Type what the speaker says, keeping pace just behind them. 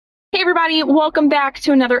Everybody, welcome back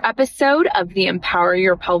to another episode of the Empower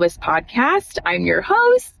Your Pelvis podcast. I'm your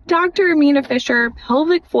host, Dr. Amanda Fisher,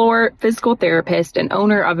 pelvic floor physical therapist and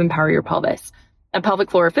owner of Empower Your Pelvis, a pelvic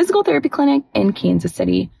floor physical therapy clinic in Kansas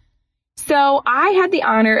City. So I had the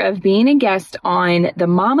honor of being a guest on the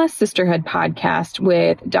Mama Sisterhood podcast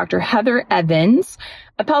with Dr. Heather Evans,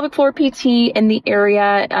 a pelvic floor PT in the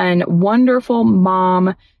area and wonderful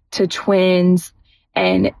mom to twins.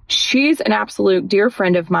 And she's an absolute dear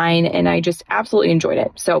friend of mine, and I just absolutely enjoyed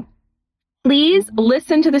it. So please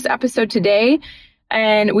listen to this episode today.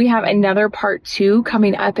 And we have another part 2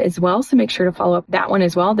 coming up as well. So make sure to follow up that one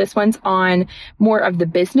as well. This one's on more of the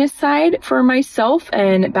business side for myself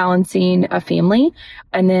and balancing a family.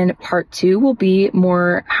 And then part 2 will be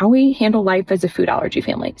more how we handle life as a food allergy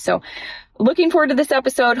family. So looking forward to this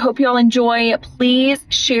episode. Hope you all enjoy. Please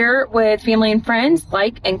share with family and friends,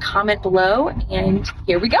 like and comment below. And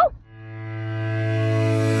here we go.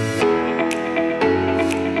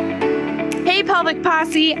 Hey, Pelvic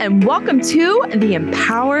Posse, and welcome to the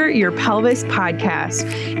Empower Your Pelvis podcast.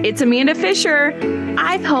 It's Amanda Fisher.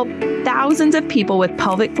 I've helped thousands of people with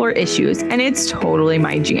pelvic floor issues, and it's totally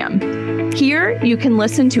my jam. Here, you can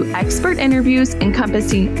listen to expert interviews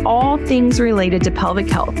encompassing all things related to pelvic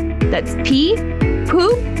health. That's pee,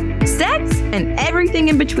 poop, sex, and everything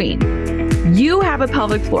in between. You have a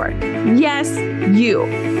pelvic floor. Yes, you.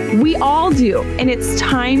 We all do. And it's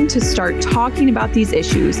time to start talking about these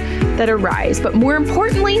issues that arise, but more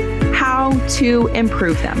importantly, how to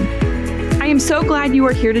improve them. I am so glad you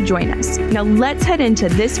are here to join us. Now let's head into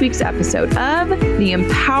this week's episode of the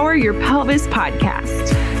Empower Your Pelvis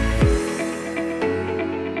podcast.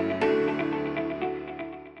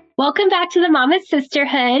 Welcome back to the Mama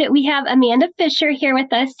Sisterhood. We have Amanda Fisher here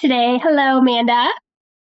with us today. Hello, Amanda.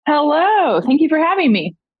 Hello. Thank you for having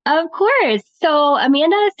me. Of course. So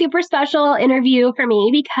Amanda, a super special interview for me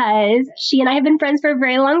because she and I have been friends for a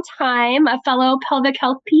very long time, a fellow pelvic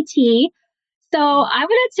health PT. So I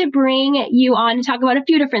wanted to bring you on to talk about a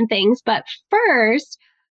few different things. But first,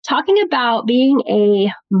 talking about being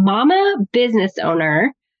a mama business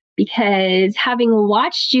owner, because having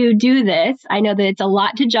watched you do this, I know that it's a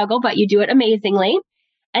lot to juggle, but you do it amazingly.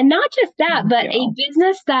 And not just that, but a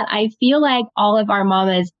business that I feel like all of our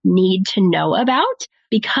mamas need to know about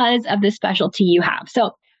because of the specialty you have.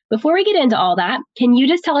 So before we get into all that, can you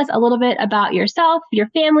just tell us a little bit about yourself, your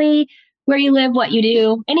family, where you live, what you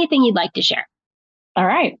do, anything you'd like to share? All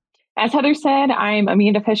right. As Heather said, I'm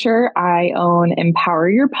Amanda Fisher. I own Empower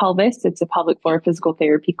Your Pelvis. It's a pelvic floor physical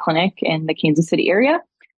therapy clinic in the Kansas City area.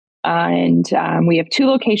 And we have 2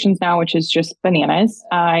 locations now, which is just bananas.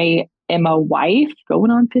 I am a wife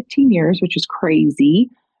going on 15 years, which is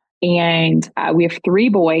crazy. And we have 3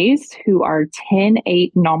 boys who are 10,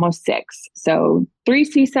 8, and almost 6. So 3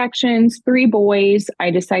 C-sections, 3 boys.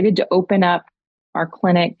 I decided to open up our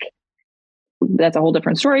clinic. That's a whole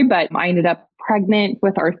different story, but I ended up pregnant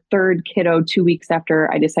with our 3rd kiddo 2 weeks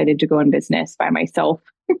after I decided to go in business by myself,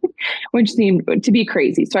 which seemed to be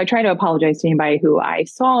crazy. So I try to apologize to anybody who I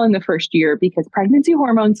saw in the first year because pregnancy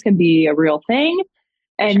hormones can be a real thing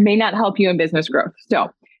and may not help you in business growth.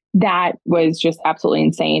 So that was just absolutely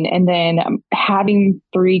insane. And then having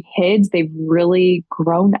 3 kids, they've really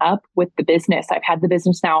grown up with the business. I've had the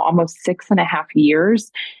business now almost 6.5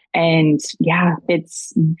 years. And yeah,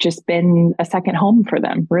 it's just been a second home for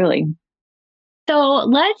them, really. So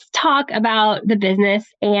let's talk about the business.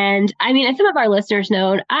 And I mean, as some of our listeners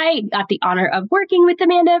know, I got the honor of working with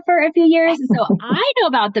Amanda for a few years. So I know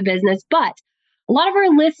about the business, but a lot of our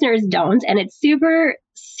listeners don't. And it's super,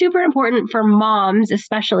 super important for moms,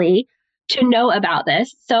 especially, to know about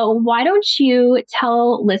this. So why don't you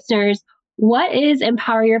tell listeners what is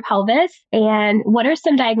Empower Your Pelvis and what are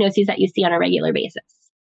some diagnoses that you see on a regular basis?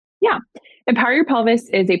 Yeah. Empower Your Pelvis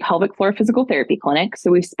is a pelvic floor physical therapy clinic.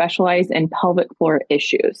 So we specialize in pelvic floor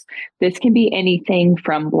issues. This can be anything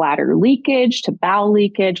from bladder leakage to bowel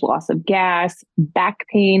leakage, loss of gas, back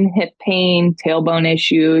pain, hip pain, tailbone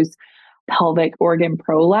issues, pelvic organ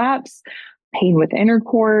prolapse, pain with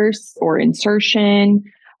intercourse or insertion.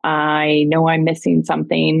 I know I'm missing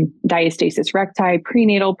something, diastasis recti,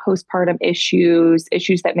 prenatal, postpartum issues,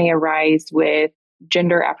 issues that may arise with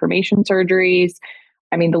gender affirmation surgeries.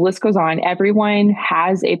 I mean, the list goes on. Everyone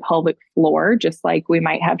has a pelvic floor, just like we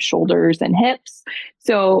might have shoulders and hips.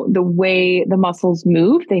 So the way the muscles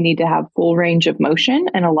move, they need to have full range of motion.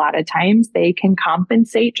 And a lot of times they can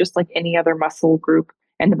compensate just like any other muscle group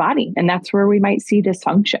in the body. And that's where we might see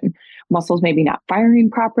dysfunction. Muscles maybe not firing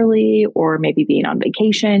properly, or maybe being on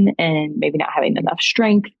vacation and maybe not having enough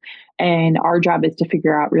strength. And our job is to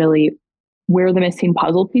figure out really where the missing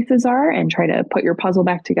puzzle pieces are and try to put your puzzle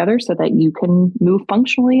back together so that you can move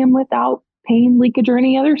functionally and without pain, leakage, or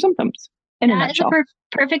any other symptoms. In a That is a nutshell.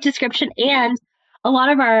 perfect description. And a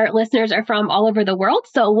lot of our listeners are from all over the world.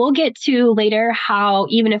 So we'll get to later how,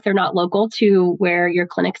 even if they're not local to where your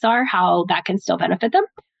clinics are, how that can still benefit them.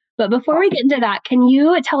 But before we get into that, can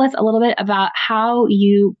you tell us a little bit about how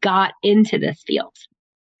you got into this field?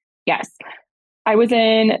 Yes. I was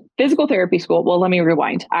in physical therapy school. Well, let me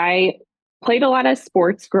rewind. I played a lot of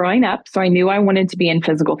sports growing up, so I knew I wanted to be in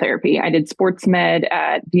physical therapy. I did sports med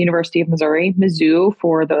at the University of Missouri, Mizzou,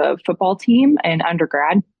 for the football team in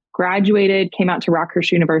undergrad. Graduated, came out to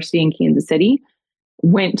Rockhurst University in Kansas City,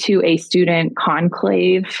 went to a student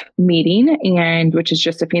conclave meeting, and which is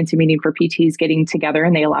just a fancy meeting for PTs getting together,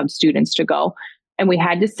 and they allowed students to go. And we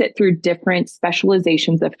had to sit through different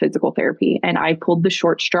specializations of physical therapy. And I pulled the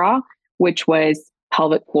short straw, which was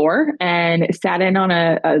pelvic floor, and sat in on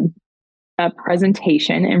a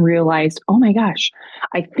presentation and realized, oh my gosh,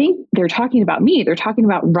 I think they're talking about me. They're talking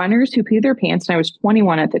about runners who pee their pants. And I was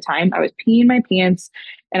 21 at the time. I was peeing my pants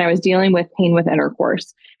and I was dealing with pain with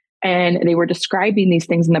intercourse. And they were describing these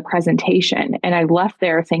things in the presentation. And I left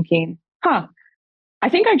there thinking, I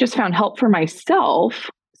think I just found help for myself.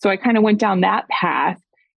 So I kind of went down that path,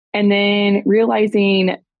 and then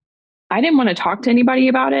realizing I didn't want to talk to anybody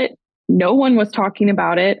about it. No one was talking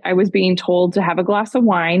about it. I was being told to have a glass of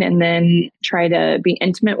wine and then try to be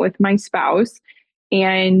intimate with my spouse.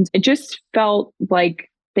 And it just felt like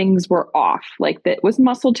things were off. Like that was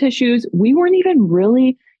muscle tissues. We weren't even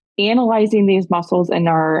really analyzing these muscles in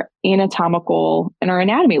our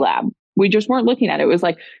anatomy lab. We just weren't looking at it. It was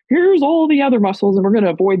like, here's all the other muscles and we're going to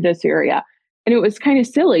avoid this area. And it was kind of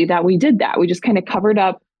silly that we did that. We just kind of covered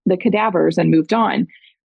up the cadavers and moved on.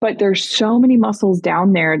 But there's so many muscles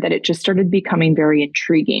down there that it just started becoming very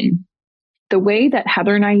intriguing. The way that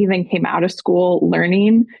Heather and I even came out of school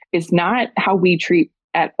learning is not how we treat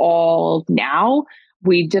at all now.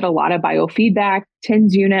 We did a lot of biofeedback,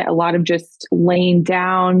 TENS unit, a lot of just laying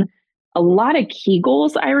down, a lot of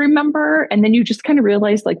Kegels, I remember. And then you just kind of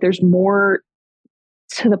realize like there's more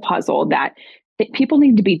to the puzzle, that people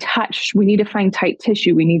need to be touched. We need to find tight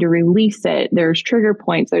tissue. We need to release it. There's trigger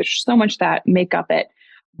points. There's so much that make up it,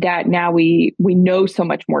 that now we know so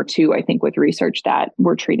much more too, I think, with research that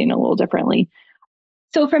we're treating a little differently.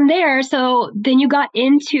 So from there, then you got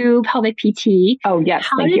into pelvic PT. Oh, yes.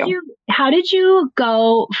 How did you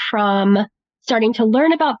go from starting to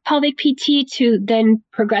learn about pelvic PT to then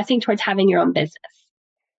progressing towards having your own business?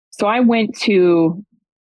 So I went to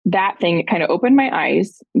that thing. It kind of opened my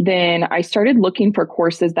eyes. Then I started looking for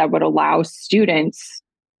courses that would allow students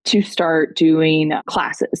to start doing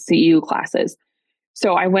classes, CEU classes.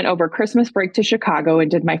 So I went over Christmas break to Chicago and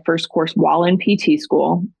did my first course while in PT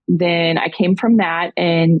school. Then I came from that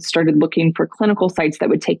and started looking for clinical sites that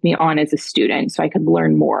would take me on as a student so I could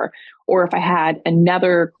learn more. Or if I had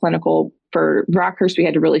another clinical for Rockhurst, we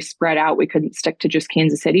had to really spread out. We couldn't stick to just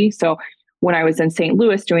Kansas City. So when I was in St.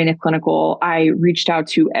 Louis doing a clinical, I reached out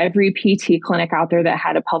to every PT clinic out there that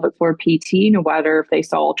had a pelvic floor PT, no matter if they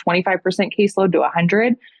saw 25% caseload to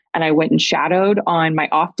 100. And I went and shadowed on my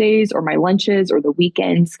off days or my lunches or the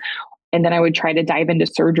weekends. And then I would try to dive into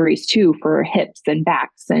surgeries too for hips and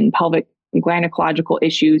backs and pelvic and gynecological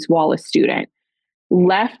issues while a student.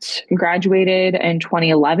 Left, graduated in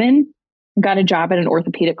 2011, got a job at an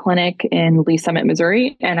orthopedic clinic in Lee Summit,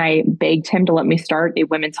 Missouri. And I begged him to let me start a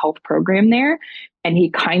women's health program there. And he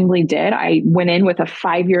kindly did. I went in with a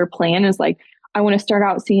 5-year plan. Is like, I want to start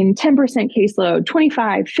out seeing 10% caseload,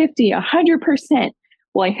 25, 50, 100%.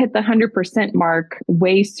 Well, I hit the 100% mark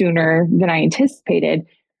way sooner than I anticipated.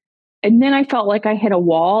 And then I felt like I hit a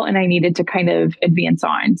wall and I needed to kind of advance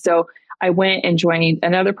on. So I went and joined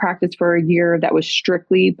another practice for a year that was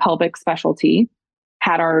strictly pelvic specialty.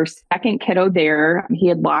 Had our second kiddo there. He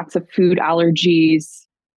had lots of food allergies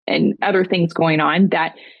and other things going on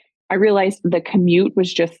that I realized the commute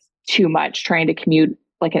was just too much, trying to commute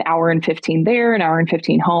like an hour and 15 there, an hour and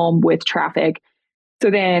 15 home with traffic. So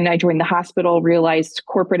then I joined the hospital, realized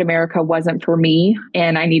corporate America wasn't for me.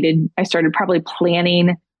 And I started probably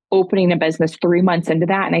planning opening a business 3 months into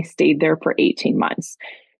that. And I stayed there for 18 months.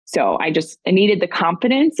 So I needed the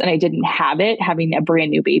confidence and I didn't have it, having a brand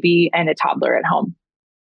new baby and a toddler at home.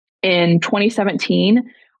 In 2017,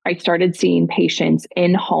 I started seeing patients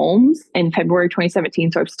in homes in February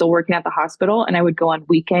 2017. So I'm still working at the hospital and I would go on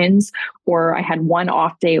weekends, or I had one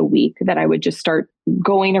off day a week that I would just start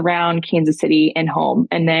going around Kansas City and home.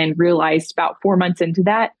 And then realized about 4 months into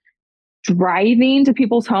that, driving to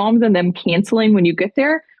people's homes and them canceling when you get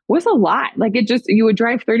there was a lot. Like you would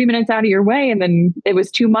drive 30 minutes out of your way and then it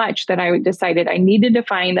was too much, that I decided I needed to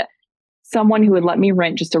find someone who would let me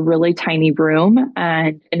rent just a really tiny room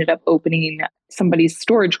and ended up opening somebody's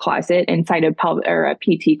storage closet inside a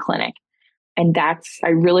PT clinic. And I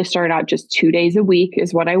really started out just 2 days a week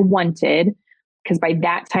is what I wanted. Because by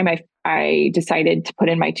that time, I decided to put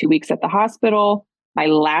in my 2 weeks at the hospital. My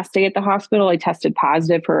last day at the hospital, I tested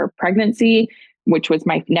positive for pregnancy, which was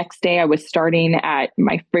my next day. I was starting at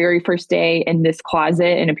my very first day in this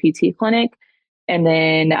closet in a PT clinic. And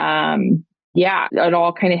then, yeah, it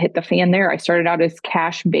all kind of hit the fan there. I started out as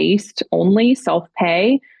cash based only, self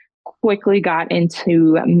pay, quickly got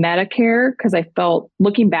into Medicare because I felt,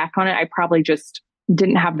 looking back on it, I probably just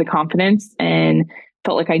didn't have the confidence and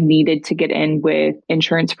felt like I needed to get in with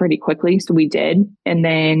insurance pretty quickly. So we did. And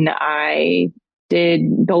then I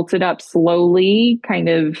built it up slowly, kind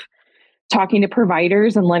of talking to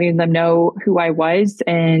providers and letting them know who I was.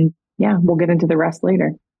 And yeah, we'll get into the rest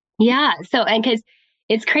later. Yeah. So, and because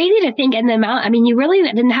it's crazy to think in the amount, I mean, you really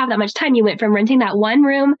didn't have that much time. You went from renting that one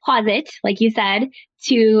room closet, like you said,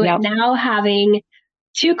 to now having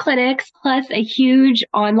 2 clinics plus a huge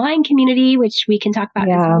online community, which we can talk about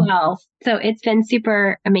as well. So it's been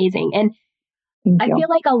super amazing. And I feel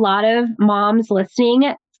like a lot of moms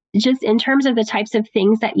listening, just in terms of the types of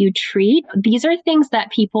things that you treat, these are things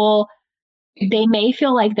that people, they may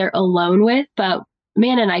feel like they're alone with, but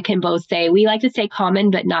Man and I can both say we like to say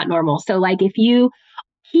common, but not normal. So like if you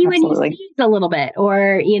when you sneeze a little bit,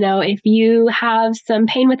 or, if you have some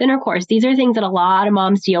pain with intercourse, these are things that a lot of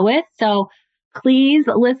moms deal with. So please,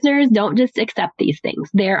 listeners, don't just accept these things.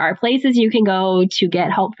 There are places you can go to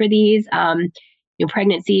get help for these.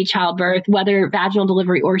 Pregnancy, childbirth, whether vaginal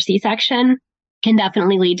delivery or C-section can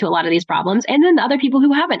definitely lead to a lot of these problems. And then other people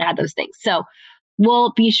who haven't had those things. So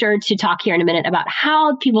we'll be sure to talk here in a minute about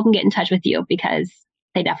how people can get in touch with you, because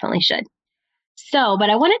they definitely should. So, but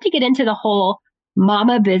I wanted to get into the whole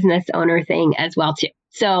mama business owner thing as well too.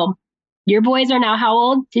 So your boys are now how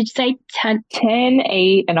old? Did you say 10? 10,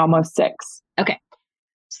 8, and almost 6. Okay.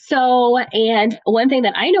 So, and one thing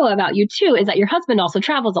that I know about you too is that your husband also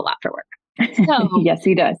travels a lot for work. So yes,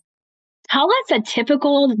 he does. Tell us a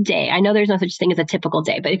typical day. I know there's no such thing as a typical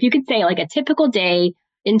day, but if you could say like a typical day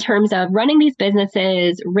in terms of running these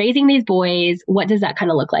businesses, raising these boys, what does that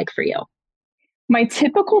kind of look like for you? My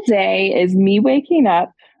typical day is me waking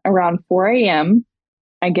up around 4 a.m.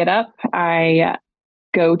 I get up, I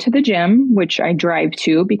go to the gym, which I drive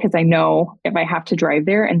to because I know if I have to drive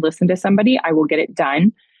there and listen to somebody, I will get it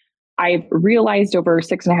done. I've realized over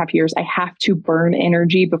 6.5 years, I have to burn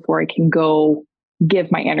energy before I can go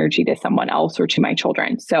give my energy to someone else or to my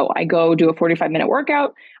children. So I go do a 45-minute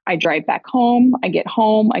workout. I drive back home. I get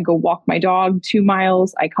home. I go walk my dog 2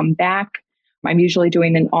 miles. I come back. I'm usually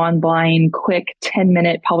doing an online quick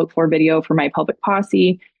 10-minute pelvic floor video for my pelvic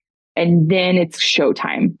posse. And then it's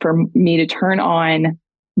showtime for me to turn on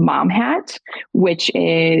Mom Hat, which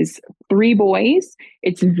is 3 boys.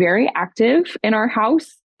 It's very active in our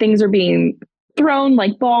house. Things are being thrown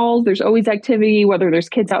like balls. There's always activity, whether there's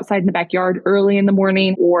kids outside in the backyard early in the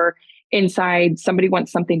morning or inside. Somebody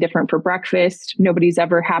wants something different for breakfast. Nobody's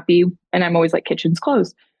ever happy. And I'm always like, kitchen's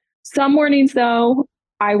closed. Some mornings, though,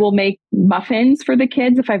 I will make muffins for the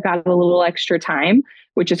kids if I've got a little extra time,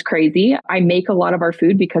 which is crazy. I make a lot of our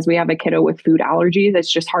food because we have a kiddo with food allergies.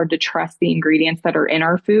 It's just hard to trust the ingredients that are in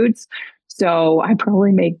our foods. So I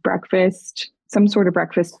probably make breakfast, some sort of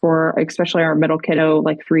breakfast for especially our middle kiddo,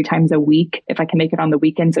 like 3 times a week. If I can make it on the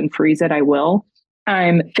weekends and freeze it, I will.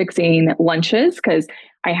 I'm fixing lunches because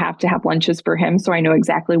I have to have lunches for him. So I know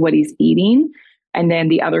exactly what he's eating. And then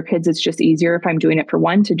the other kids, it's just easier if I'm doing it for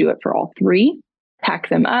one to do it for all 3. Pack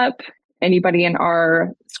them up. Anybody in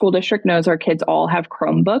our school district knows our kids all have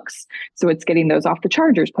Chromebooks. So it's getting those off the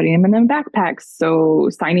chargers, putting them in them backpacks. So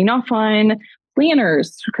signing off on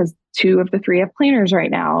planners, because 2 of the 3 have planners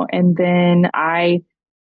right now. And then I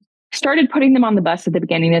started putting them on the bus at the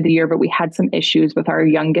beginning of the year, but we had some issues with our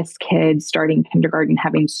youngest kids starting kindergarten,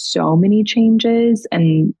 having so many changes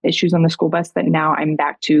and issues on the school bus that now I'm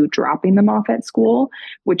back to dropping them off at school,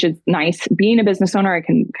 which is nice. Being a business owner, I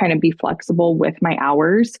can kind of be flexible with my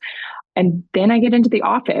hours. And then I get into the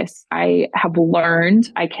office. I have learned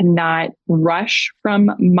I cannot rush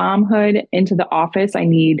from momhood into the office. I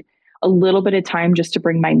need a little bit of time just to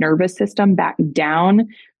bring my nervous system back down.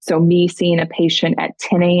 So me seeing a patient at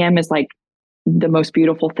 10 a.m. is like the most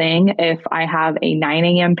beautiful thing. If I have a 9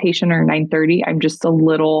 a.m. patient or 9:30, I'm just a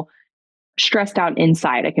little stressed out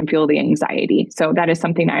inside. I can feel the anxiety. So that is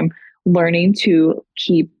something I'm learning to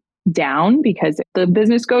keep down because the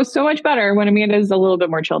business goes so much better when Amanda is a little bit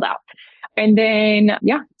more chilled out. And then,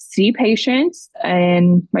 see patients,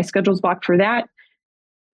 and my schedule's blocked for that.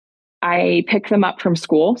 I pick them up from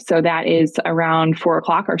school. So that is around 4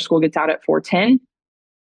 o'clock. Our school gets out at 4:10.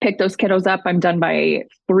 Pick those kiddos up. I'm done by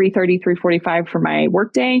 3:30, 3:45 for my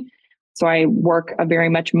workday. So I work a very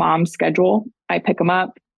much mom schedule. I pick them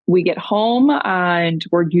up. We get home and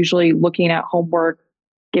we're usually looking at homework,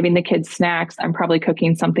 giving the kids snacks. I'm probably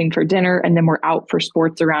cooking something for dinner, and then we're out for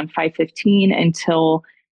sports around 5:15 until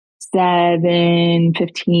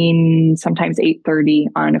 7:15, sometimes 8:30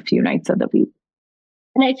 on a few nights of the week.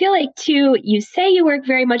 And I feel like, too, you say you work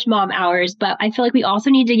very much mom hours, but I feel like we also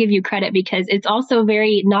need to give you credit because it's also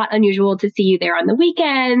very not unusual to see you there on the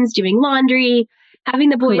weekends, doing laundry, having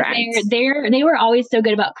the boys Correct. there. They were always so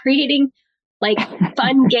good about creating like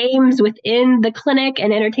fun games within the clinic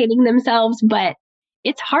and entertaining themselves. But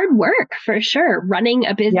it's hard work for sure, running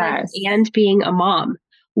a business Yes. and being a mom.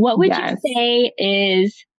 What would you Yes. say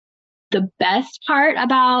is the best part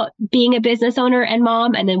about being a business owner and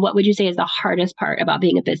mom? And then what would you say is the hardest part about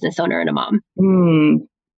being a business owner and a mom?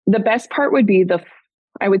 The best part would be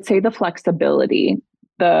I would say the flexibility.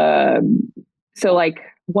 The so like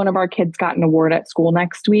one of our kids got an award at school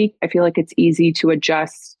next week. I feel like it's easy to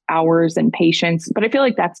adjust hours and patience, but I feel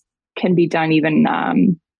like that's can be done even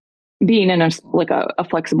being in a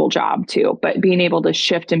flexible job too. But being able to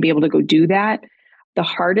shift and be able to go do that. The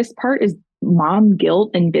hardest part is mom guilt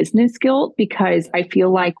and business guilt, because I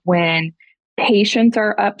feel like when patients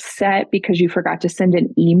are upset because you forgot to send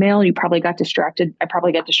an email, you probably got distracted. I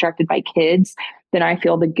probably got distracted by kids. Then I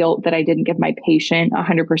feel the guilt that I didn't give my patient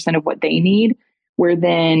 100% of what they need. Where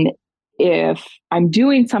then if I'm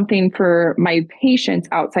doing something for my patients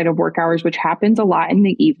outside of work hours, which happens a lot in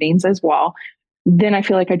the evenings as well, then I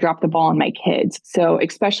feel like I dropped the ball on my kids. So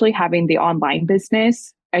especially having the online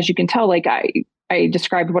business, as you can tell, like I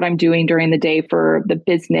described what I'm doing during the day for the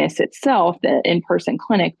business itself, the in-person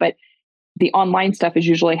clinic, but the online stuff is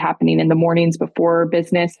usually happening in the mornings before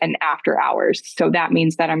business and after hours. So that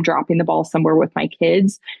means that I'm dropping the ball somewhere with my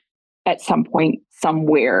kids at some point,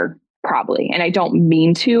 somewhere, probably. And I don't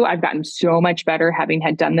mean to. I've gotten so much better having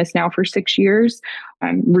had done this now for 6 years.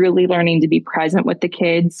 I'm really learning to be present with the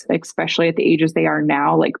kids, especially at the ages they are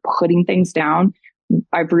now, like putting things down.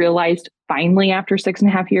 I've realized finally after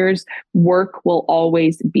 6.5 years, work will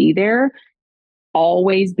always be there.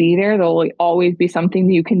 Always be there. There'll always be something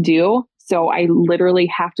that you can do. So I literally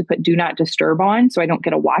have to put do not disturb on so I don't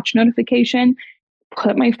get a watch notification.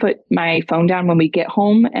 Put my phone down when we get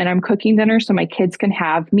home and I'm cooking dinner so my kids can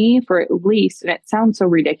have me for at least, and it sounds so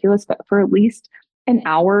ridiculous, but for at least an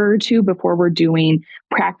hour or two before we're doing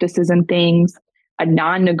practices and things. A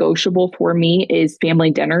non-negotiable for me is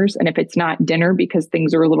family dinners. And if it's not dinner because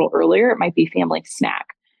things are a little earlier, it might be family snack.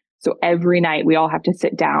 So every night we all have to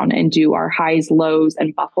sit down and do our highs, lows,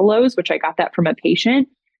 and buffaloes, which I got that from a patient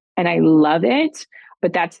and I love it.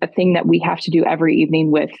 But that's the thing that we have to do every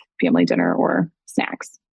evening with family dinner or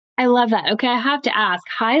snacks. I love that. Okay, I have to ask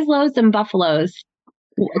highs, lows, and buffaloes.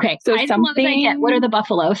 Okay, So highs and lows I get. What are the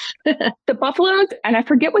buffaloes? The buffaloes, and I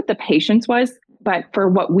forget what the patience was, but for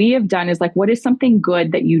what we have done is like, what is something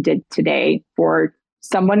good that you did today for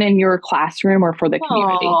someone in your classroom or for the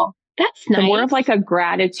community? Oh, that's nice. So more of like a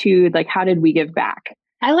gratitude, like how did we give back?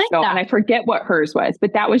 I like that. And I forget what hers was,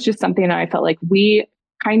 but that was just something that I felt like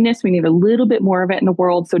kindness, we need a little bit more of it in the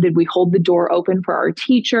world. So did we hold the door open for our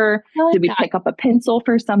teacher? Did we pick up a pencil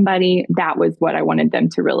for somebody? That was what I wanted them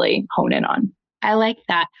to really hone in on. I like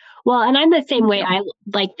that. Well, and I'm the same way. I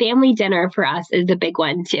like family dinner for us is a big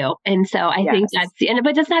one too. And so I think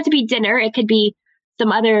but it doesn't have to be dinner. It could be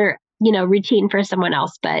some other, routine for someone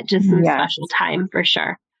else, but just some special time for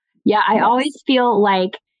sure. Yeah. I always feel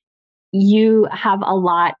like you have a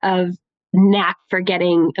lot of knack for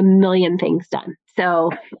getting a million things done.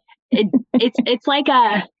 So it's like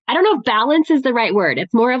I don't know if balance is the right word.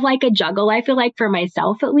 It's more of like a juggle, I feel like, for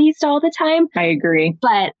myself, at least all the time. I agree.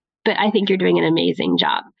 But I think you're doing an amazing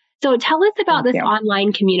job. So tell us about this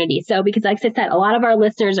online community. So, because like I said, a lot of our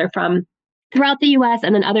listeners are from throughout the US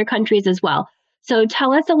and then other countries as well. So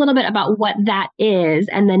tell us a little bit about what that is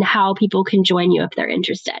and then how people can join you if they're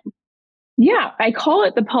interested. Yeah, I call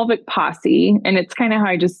it the pelvic posse. And it's kind of how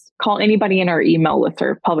I just call anybody in our email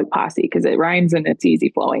listserv pelvic posse because it rhymes and it's easy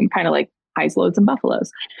flowing, kind of like highs, lows, and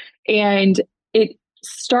buffaloes. And it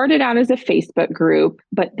started out as a Facebook group,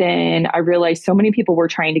 but then I realized so many people were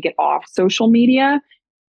trying to get off social media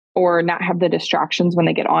or not have the distractions when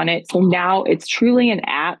they get on it. So now it's truly an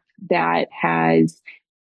app that has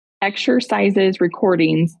exercises,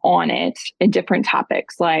 recordings on it in different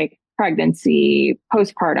topics like pregnancy,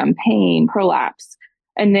 postpartum, pain, prolapse.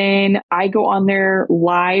 And then I go on there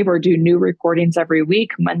live or do new recordings every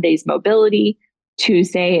week. Monday's mobility,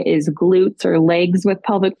 Tuesday is glutes or legs with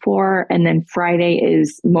pelvic floor. And then Friday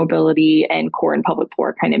is mobility and core and pelvic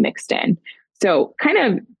floor kind of mixed in. So kind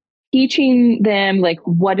of teaching them like,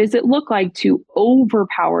 what does it look like to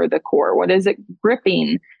overpower the core? What is it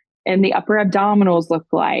gripping and the upper abdominals look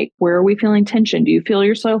like? Where are we feeling tension? Do you feel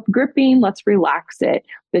yourself gripping? Let's relax it.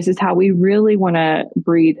 This is how we really want to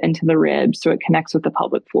breathe into the ribs so it connects with the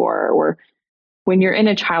pelvic floor. Or when you're in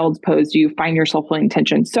a child's pose, do you find yourself feeling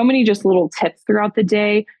tension? So many just little tips throughout the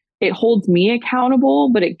day. It holds me accountable,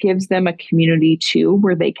 but it gives them a community too,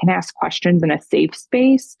 where they can ask questions in a safe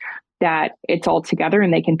space, that it's all together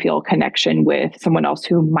and they can feel a connection with someone else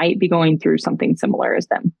who might be going through something similar as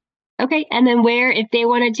them. Okay. And then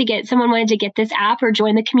if someone wanted to get this app or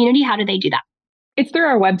join the community, how do they do that? It's through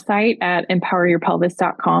our website at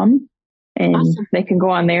empoweryourpelvis.com. And awesome. They can go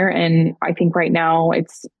on there. And I think right now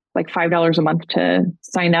it's like $5 a month to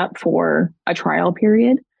sign up for a trial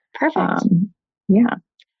period. Perfect. Yeah.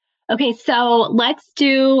 Okay, so let's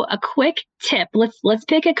do a quick tip. Let's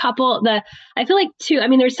pick a couple. I feel like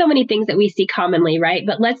there's so many things that we see commonly, right?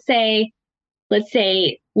 But let's say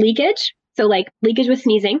leakage. So like leakage with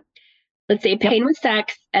sneezing, let's say pain with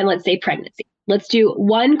sex, and let's say pregnancy. Let's do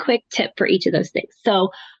one quick tip for each of those things. So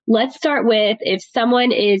let's start with, if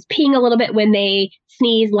someone is peeing a little bit when they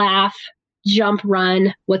sneeze, laugh, jump,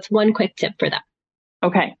 run, what's one quick tip for them?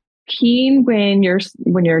 Okay. Peeing when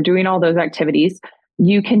you're doing all those activities,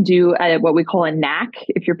 you can do what we call a knack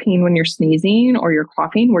if you're peeing when you're sneezing or you're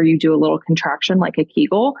coughing, where you do a little contraction like a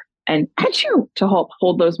Kegel and achoo to help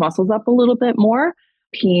hold those muscles up a little bit more.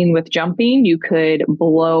 Peeing with jumping, you could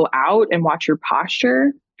blow out and watch your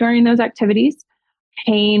posture during those activities.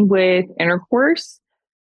 Pain with intercourse,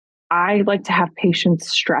 I like to have patients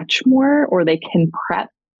stretch more, or they can prep,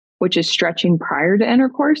 which is stretching prior to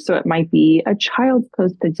intercourse. So it might be a child's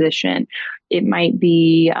pose position. It might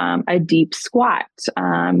be a deep squat.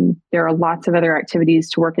 There are lots of other activities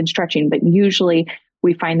to work in stretching, but usually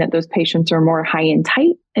we find that those patients are more high and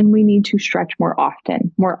tight and we need to stretch more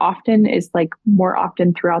often. More often is like more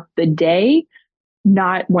often throughout the day,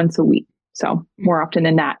 not once a week. So more often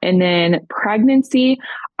than that. And then pregnancy,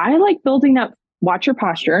 I like building up, watch your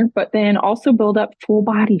posture, but then also build up full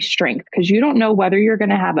body strength, because you don't know whether you're going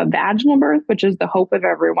to have a vaginal birth, which is the hope of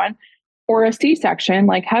everyone, or a C-section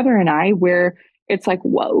like Heather and I, where it's like,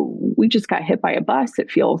 whoa, we just got hit by a bus. It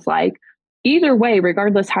feels like either way,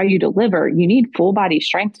 regardless how you deliver, you need full body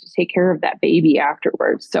strength to take care of that baby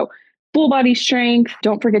afterwards. So full body strength.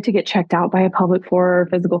 Don't forget to get checked out by a pelvic floor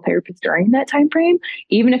physical therapist during that time frame.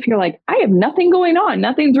 Even if you're like, I have nothing going on,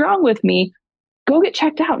 nothing's wrong with me, go get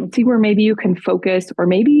checked out and see where maybe you can focus, or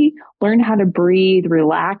maybe learn how to breathe,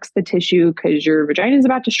 relax the tissue, because your vagina is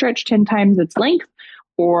about to stretch 10 times its length.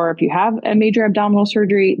 Or if you have a major abdominal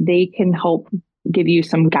surgery, they can help give you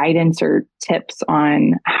some guidance or tips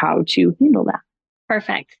on how to handle that.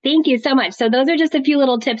 Perfect. Thank you so much. So those are just a few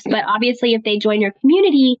little tips, but obviously if they join your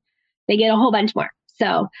community, they get a whole bunch more.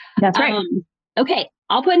 So that's right. Okay.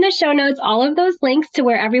 I'll put in the show notes all of those links to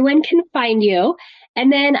where everyone can find you.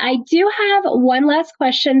 And then I do have one last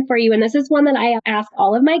question for you. And this is one that I ask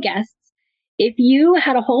all of my guests. If you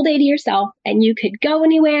had a whole day to yourself and you could go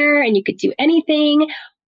anywhere and you could do anything,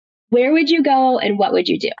 where would you go and what would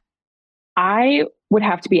you do? I would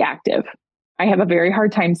have to be active. I have a very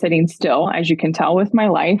hard time sitting still, as you can tell with my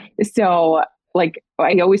life. So like,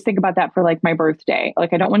 I always think about that for like my birthday.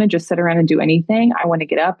 Like, I don't want to just sit around and do anything. I want to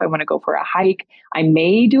get up. I want to go for a hike. I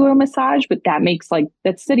may do a massage, but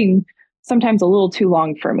that's sitting sometimes a little too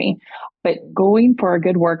long for me. But going for a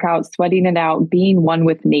good workout, sweating it out, being one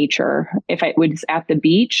with nature. If I was at the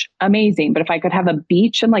beach, amazing. But if I could have a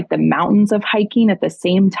beach and like the mountains of hiking at the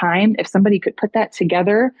same time, if somebody could put that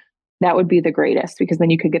together, that would be the greatest, because then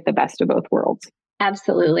you could get the best of both worlds.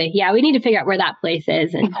 Absolutely. Yeah, we need to figure out where that place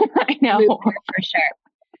is. And I know. For sure.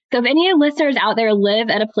 So if any listeners out there live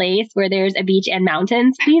at a place where there's a beach and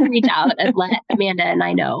mountains, please reach out and let Amanda and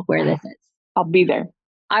I know where this is. I'll be there.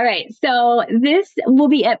 All right. So this will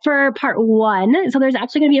be it for part 1. So there's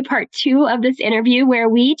actually going to be a part 2 of this interview where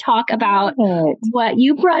we talk about what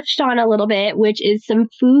you brushed on a little bit, which is some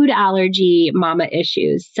food allergy mama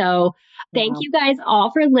issues. So thank you guys all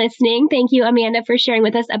for listening. Thank you, Amanda, for sharing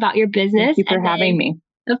with us about your business. Thank you for having me.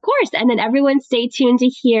 Of course. And then everyone stay tuned to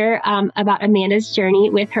hear about Amanda's journey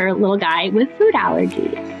with her little guy with food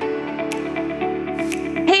allergies.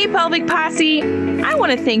 Hey, Pelvic Posse! I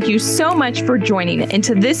want to thank you so much for joining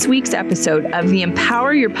into this week's episode of the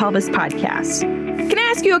Empower Your Pelvis podcast. Can I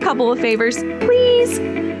ask you a couple of favors, please?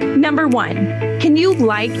 Number 1, can you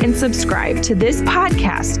like and subscribe to this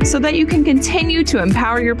podcast so that you can continue to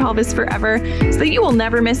empower your pelvis forever, so that you will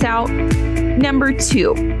never miss out? Number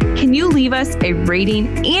 2, can you leave us a rating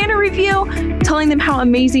and a review telling them how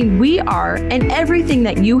amazing we are and everything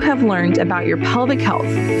that you have learned about your pelvic health?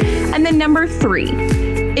 And then number 3,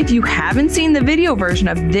 if you haven't seen the video version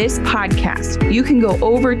of this podcast, you can go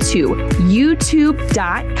over to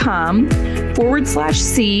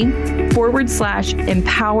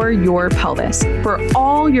youtube.com/C/empower your pelvis for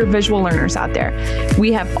all your visual learners out there.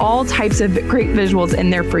 We have all types of great visuals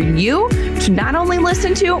in there for you to not only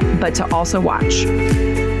listen to, but to also watch.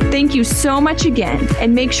 Thank you so much again,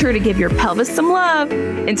 and make sure to give your pelvis some love.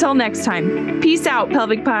 Until next time, peace out,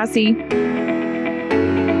 Pelvic Posse.